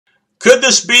Could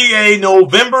this be a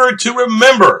November to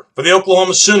remember for the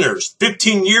Oklahoma Sooners?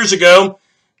 15 years ago,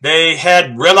 they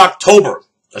had Red October,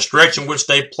 a stretch in which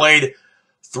they played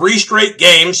 3 straight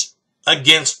games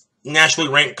against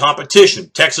nationally ranked competition.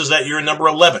 Texas that year, number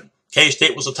 11.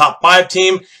 K-State was a top 5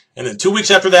 team. And then 2 weeks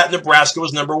after that, Nebraska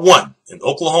was number 1. And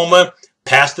Oklahoma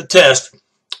passed the test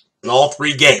in all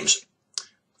 3 games.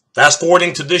 Fast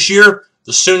forwarding to this year,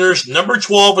 the Sooners, number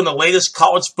 12 in the latest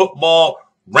college football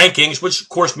rankings, which of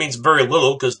course means very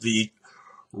little because the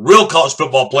real college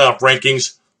football playoff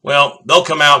rankings, well, they'll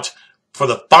come out for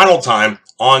the final time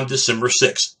on December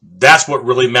 6th. That's what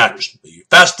really matters. You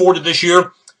fast forward to this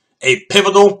year, a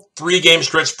pivotal 3-game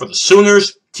stretch for the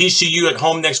Sooners. TCU at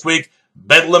home next week,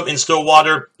 Bedlam in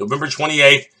Stillwater, November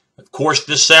 28th. Of course,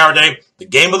 this Saturday, the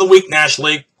game of the week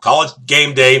nationally, College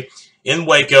Game Day in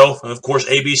Waco, and of course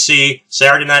ABC,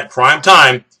 Saturday night prime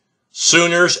time.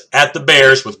 Sooners at the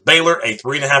Bears with Baylor, a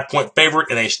 3.5-point favorite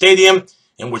in a stadium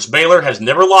in which Baylor has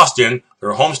never lost in,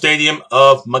 their home stadium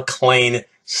of McLean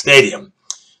Stadium.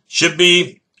 Should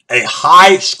be a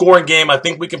high-scoring game. I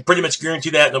think we can pretty much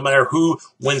guarantee that no matter who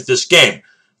wins this game.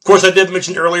 Of course, I did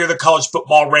mention earlier the college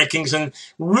football rankings, and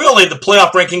really the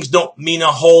playoff rankings don't mean a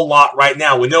whole lot right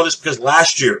now. We know this because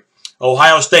last year,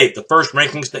 Ohio State, the first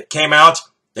rankings that came out,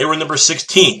 they were number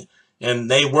 16, and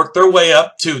they worked their way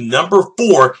up to number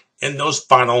 4 in those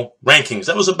final rankings.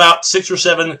 That was about 6 or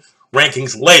 7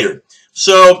 rankings later.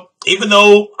 So even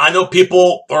though I know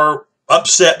people are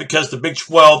upset because the Big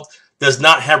 12 does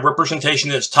not have representation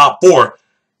in its top 4,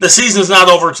 the season is not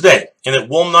over today, and it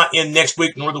will not end next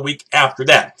week nor the week after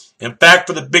that. In fact,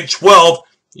 for the Big 12,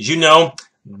 as you know,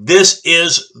 this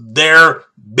is their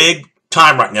big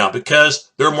time right now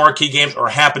because their marquee games are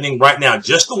happening right now.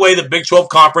 Just the way the Big 12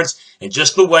 Conference and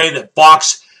just the way that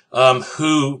Fox,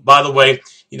 who, by the way,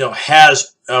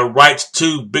 has rights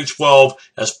to Big 12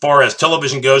 as far as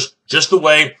television goes, just the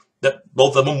way that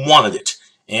both of them wanted it.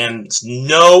 And it's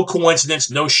no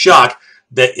coincidence, no shock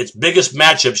that its biggest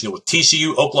matchups, with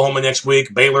TCU, Oklahoma next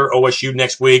week, Baylor, OSU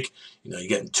next week. You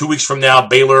get 2 weeks from now,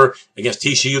 Baylor against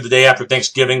TCU the day after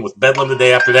Thanksgiving with Bedlam the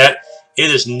day after that.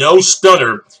 It is no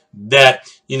stunner that,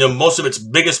 most of its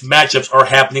biggest matchups are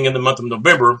happening in the month of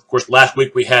November. Of course, last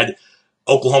week we had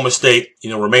Oklahoma State,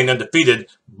 remain undefeated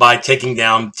by taking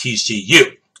down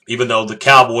TCU, even though the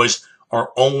Cowboys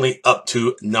are only up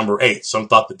to number 8. Some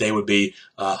thought that they would be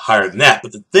higher than that.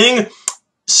 But the thing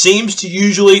seems to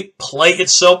usually play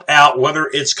itself out, whether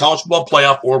it's college football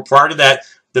playoff or prior to that,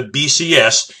 the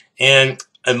BCS. And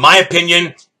in my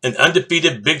opinion, an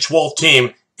undefeated Big 12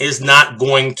 team is not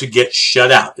going to get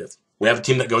shut out. If we have a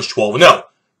team that goes 12-0,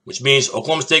 which means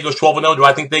Oklahoma State goes 12-0, do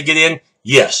I think they get in?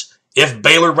 Yes. If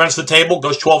Baylor runs the table,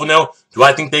 goes 12-0, do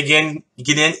I think they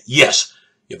get in? Yes.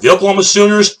 If the Oklahoma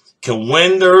Sooners can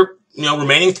win their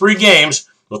remaining 3 games,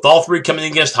 with all 3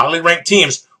 coming against highly ranked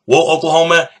teams, will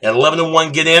Oklahoma at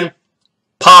 11-1 get in?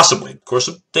 Possibly. Of course,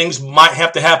 things might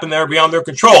have to happen there beyond their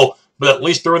control, but at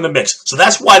least they're in the mix. So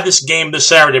that's why this game this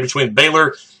Saturday between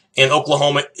Baylor and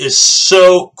Oklahoma is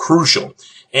so crucial.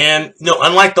 And,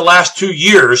 unlike the last 2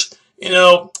 years,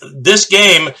 this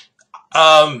game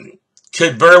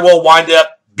could very well wind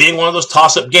up being one of those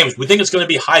toss-up games. We think it's going to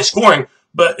be high-scoring,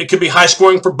 but it could be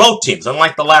high-scoring for both teams.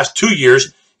 Unlike the last 2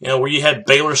 years, where you had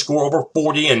Baylor score over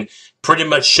 40 and pretty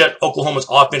much shut Oklahoma's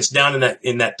offense down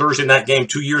in that Thursday night game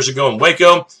 2 years ago in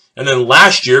Waco. And then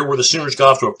last year, where the Sooners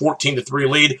got off to a 14-3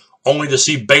 lead, only to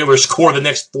see Baylor score the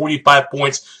next 45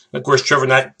 points. And of course, Trevor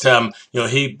Knight,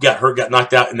 he got hurt, got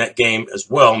knocked out in that game as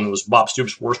well, and it was Bob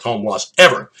Stoops' worst home loss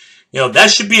ever. That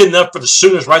should be enough for the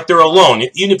Sooners right there alone,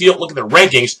 even if you don't look at the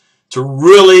rankings, to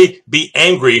really be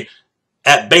angry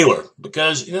at Baylor.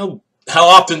 Because, how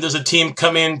often does a team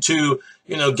come into,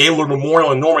 Gaylord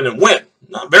Memorial in Norman and win?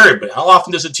 Not very, but how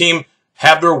often does a team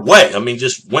have their way? I mean,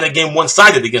 just win a game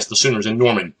one-sided against the Sooners in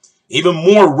Norman. Even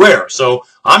more rare. So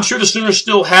I'm sure the Sooners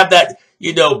still have that,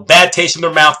 bad taste in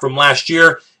their mouth from last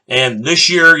year. And this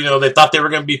year, they thought they were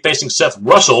going to be facing Seth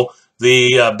Russell,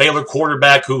 the Baylor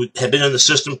quarterback who had been in the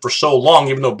system for so long,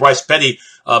 even though Bryce Petty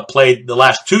played the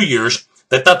last 2 years.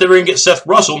 They thought they were going to get Seth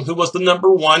Russell, who was the number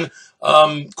 1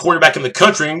 quarterback in the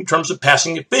country in terms of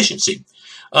passing efficiency.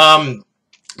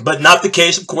 But not the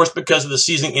case, of course, because of the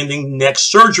season-ending neck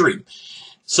surgery.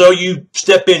 So you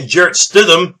step in Jarrett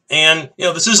Stidham, and,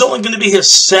 this is only going to be his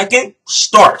 2nd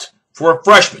start for a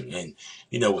freshman. And,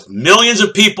 with millions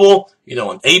of people,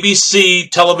 on ABC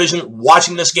television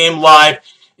watching this game live,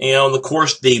 and, of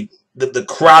course, the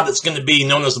crowd that's going to be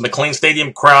known as the McLean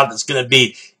Stadium crowd that's going to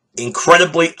be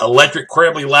incredibly electric,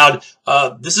 incredibly loud.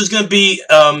 This is going to be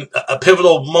a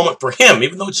pivotal moment for him,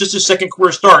 even though it's just his 2nd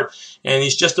career start, and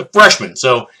he's just a freshman.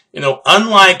 So,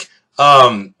 unlike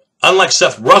unlike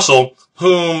Seth Russell,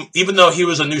 whom, even though he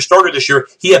was a new starter this year,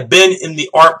 he had been in the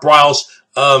Art Briles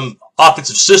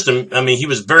offensive system. I mean, he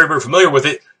was very, very familiar with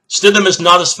it. Stidham is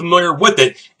not as familiar with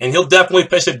it, and he'll definitely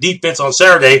face a defense on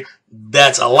Saturday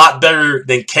that's a lot better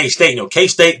than K-State. You know,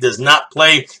 K-State does not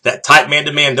play that tight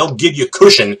man-to-man. They'll give you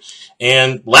cushion.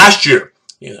 And last year,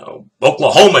 you know,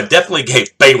 Oklahoma definitely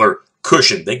gave Baylor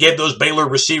cushion. They gave those Baylor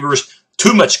receivers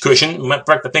too much cushion. In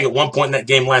fact, I think at one point in that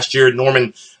game last year,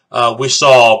 Norman, we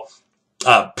saw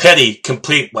Petty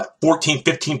complete, 14,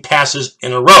 15 passes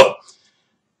in a row.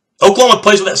 Oklahoma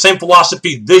plays with that same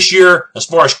philosophy this year as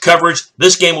far as coverage.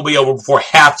 This game will be over before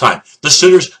halftime. The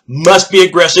Sooners must be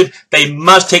aggressive. They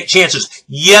must take chances.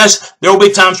 Yes, there will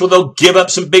be times where they'll give up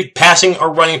some big passing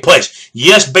or running plays.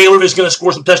 Yes, Baylor is going to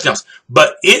score some touchdowns.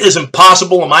 But it is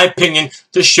impossible, in my opinion,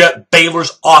 to shut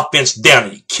Baylor's offense down.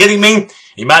 Are you kidding me?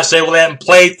 You might say, well, they haven't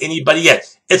played anybody yet.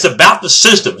 It's about the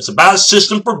system. It's about a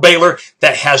system for Baylor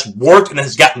that has worked and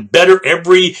has gotten better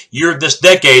every year this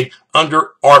decade under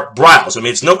Art Briles. I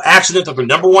mean, it's no accident that they're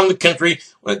 #1 in the country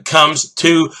when it comes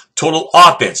to total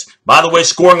offense. By the way,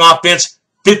 scoring offense,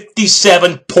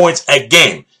 57 points a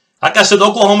game. Like I said,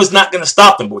 Oklahoma's not going to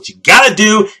stop them. But what you got to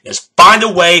do is find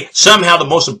a way, somehow the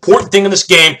most important thing in this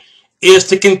game is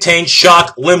to contain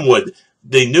Shock Linwood,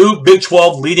 the new Big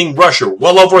 12 leading rusher.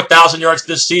 Well over 1,000 yards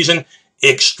this season.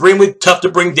 Extremely tough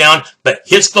to bring down, but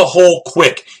hits the hole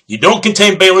quick. You don't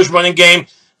contain Baylor's running game.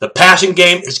 The passing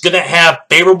game is going to have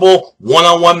favorable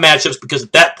one-on-one matchups because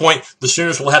at that point, the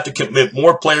Sooners will have to commit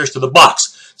more players to the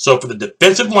box. So for the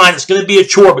defensive line, it's going to be a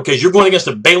chore because you're going against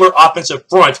a Baylor offensive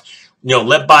front, you know,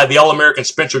 led by the All-American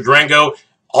Spencer Drango.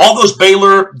 All those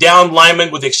Baylor down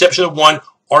linemen, with the exception of one,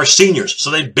 are seniors.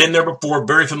 So they've been there before,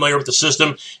 very familiar with the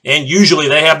system, and usually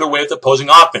they have their way with opposing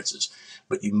offenses.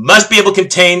 But you must be able to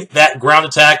contain that ground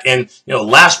attack. And, you know,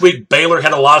 last week, Baylor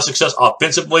had a lot of success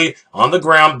offensively on the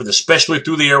ground, but especially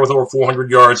through the air with over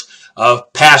 400 yards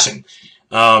of passing.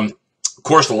 Of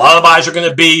course, a lot of eyes are going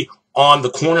to be on the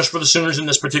corners for the Sooners in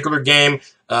this particular game.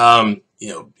 You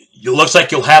know, it looks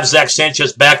like you'll have Zach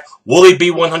Sanchez back. Will he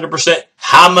be 100%?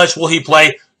 How much will he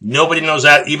play? Nobody knows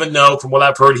that, even though, from what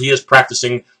I've heard, he is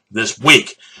practicing this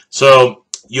week. So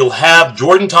you'll have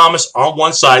Jordan Thomas on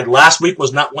one side. Last week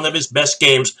was not one of his best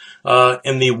games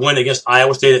in the win against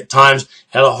Iowa State. At times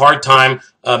had a hard time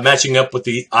matching up with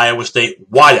the Iowa State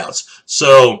wideouts.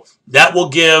 So that will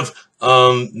give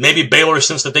maybe Baylor a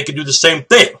sense that they can do the same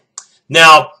thing.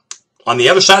 Now, on the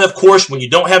other side, of course, when you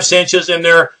don't have Sanchez in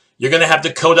there, you're going to have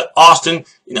Dakota Austin.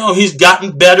 You know, he's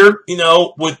gotten better, you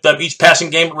know, with each passing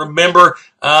game. But remember,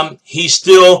 he's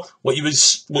still what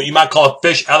you might call a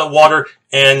fish out of water.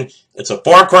 And it's a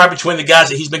far cry between the guys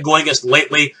that he's been going against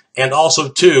lately and also,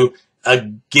 too,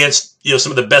 against, you know,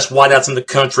 some of the best wideouts in the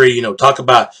country. You know, talk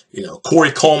about, you know,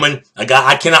 Corey Coleman, a guy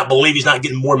I cannot believe he's not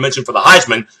getting more mention for the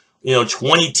Heisman. You know,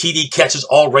 20 TD catches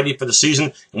already for the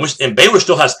season. And Baylor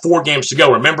still has 4 games to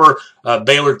go. Remember,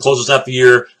 Baylor closes out the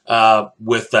year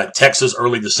with Texas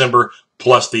early December,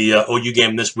 plus the OU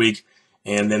game this week.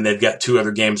 And then they've got 2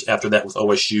 other games after that with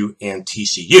OSU and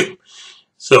TCU.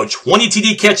 So 20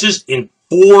 TD catches in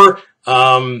 4,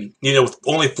 you know, with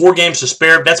only 4 games to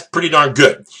spare. That's pretty darn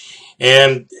good.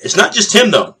 And it's not just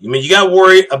him, though. I mean, you got to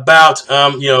worry about,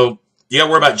 you know, you got to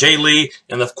worry about Jay Lee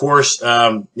and, of course,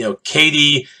 you know,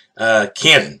 Katie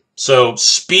Cannon. So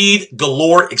speed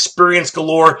galore, experience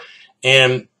galore.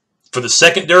 And for the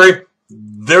secondary,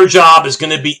 their job is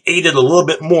going to be aided a little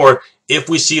bit more if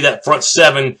we see that front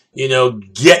 7, you know,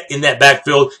 get in that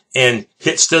backfield and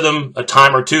hit Stidham a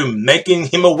time or two, making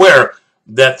him aware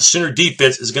that the Sooner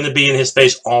defense is going to be in his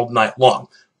face all night long.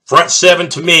 Front 7,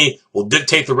 to me, will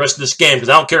dictate the rest of this game because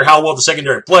I don't care how well the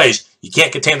secondary plays. You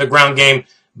can't contain the ground game,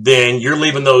 then you're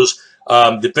leaving those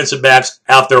defensive backs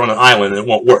out there on an island, and it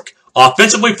won't work.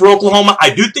 Offensively for Oklahoma,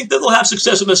 I do think that they'll have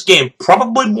success in this game,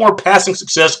 probably more passing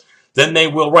success than they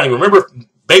will running. Remember,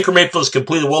 Baker Mayfield has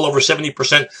completed well over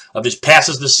 70% of his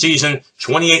passes this season,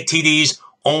 28 TDs,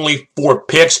 only 4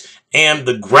 picks, and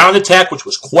the ground attack, which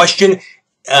was questioned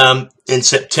in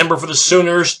September for the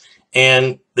Sooners,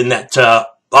 and in that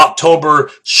October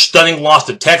stunning loss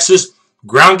to Texas,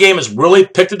 ground game has really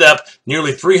picked it up.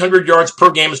 Nearly 300 yards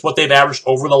per game is what they've averaged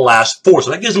over the last 4.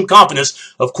 So that gives them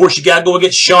confidence. Of course, you got to go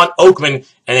against Sean Oakman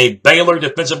and a Baylor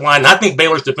defensive line. And I think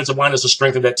Baylor's defensive line is the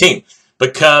strength of that team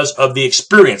because of the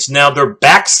experience. Now, their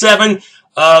back 7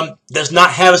 does not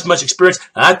have as much experience.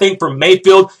 And I think for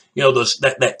Mayfield, you know,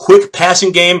 that quick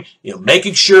passing game, you know,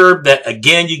 making sure that,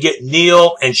 again, you get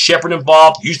Neal and Shepard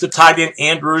involved, use the tight end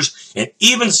Andrews, and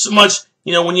even so much,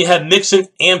 you know, when you have Mixon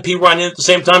and P. Ryan in at the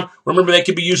same time, remember they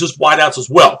could be used as wideouts as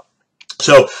well.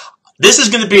 So This is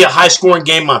going to be a high-scoring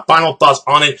game. My final thoughts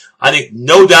on it, I think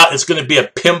no doubt it's going to be a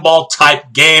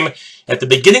pinball-type game. At the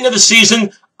beginning of the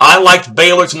season, I liked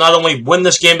Baylor to not only win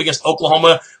this game against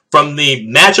Oklahoma from the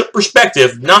matchup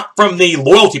perspective, not from the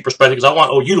loyalty perspective, because I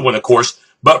want OU to win, of course,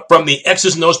 but from the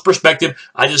X's and O's perspective,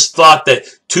 I just thought that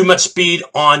too much speed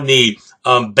on the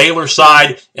Baylor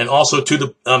side, and also to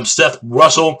the Seth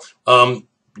Russell,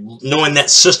 knowing that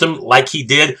system like he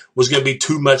did, was going to be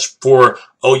too much for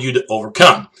OU to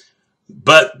overcome.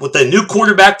 But with a new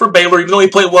quarterback for Baylor, even though he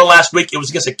played well last week, it was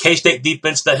against a K-State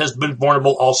defense that has been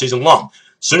vulnerable all season long.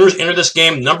 Sooners enter this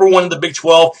game #1 in the Big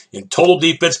 12 in total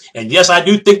defense. And yes, I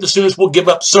do think the Sooners will give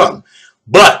up some.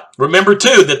 But remember,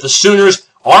 too, that the Sooners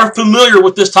are familiar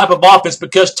with this type of offense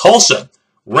because Tulsa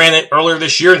ran it earlier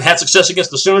this year and had success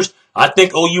against the Sooners. I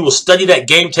think OU will study that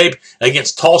game tape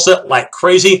against Tulsa like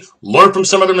crazy, learn from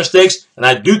some of their mistakes, and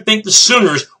I do think the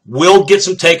Sooners will get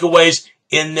some takeaways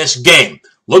in this game.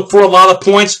 Look for a lot of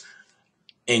points,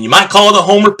 and you might call it a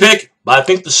homer pick, but I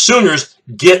think the Sooners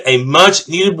get a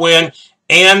much-needed win,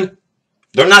 and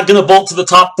they're not going to vault to the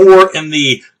top 4 in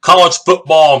the college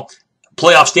football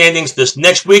playoff standings this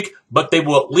next week, but they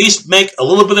will at least make a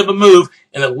little bit of a move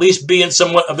and at least be in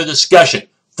somewhat of the discussion.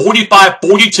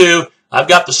 45-42, I've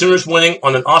got the Sooners winning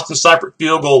on an Austin Seifert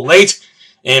field goal late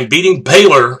and beating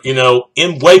Baylor,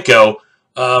 in Waco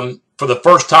for the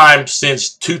first time since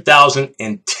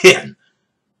 2010.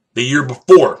 The year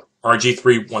before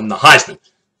RG3 won the Heisman.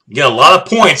 Again, a lot of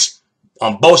points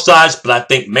on both sides, but I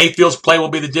think Mayfield's play will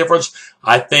be the difference.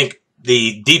 I think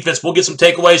the defense will get some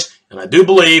takeaways, and I do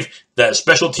believe that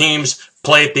special teams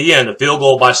play at the end, a field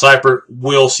goal by Seifert,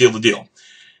 will seal the deal.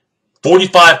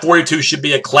 45-42 should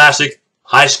be a classic,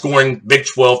 high-scoring Big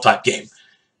 12 type game.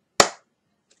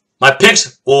 My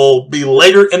picks will be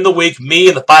later in the week. Me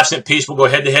and the 5-cent piece will go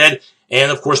head-to-head,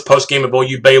 and, of course, post-game of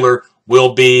OU Baylor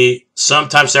will be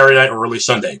sometime Saturday night or early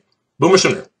Sunday. Boomer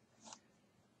Sooner.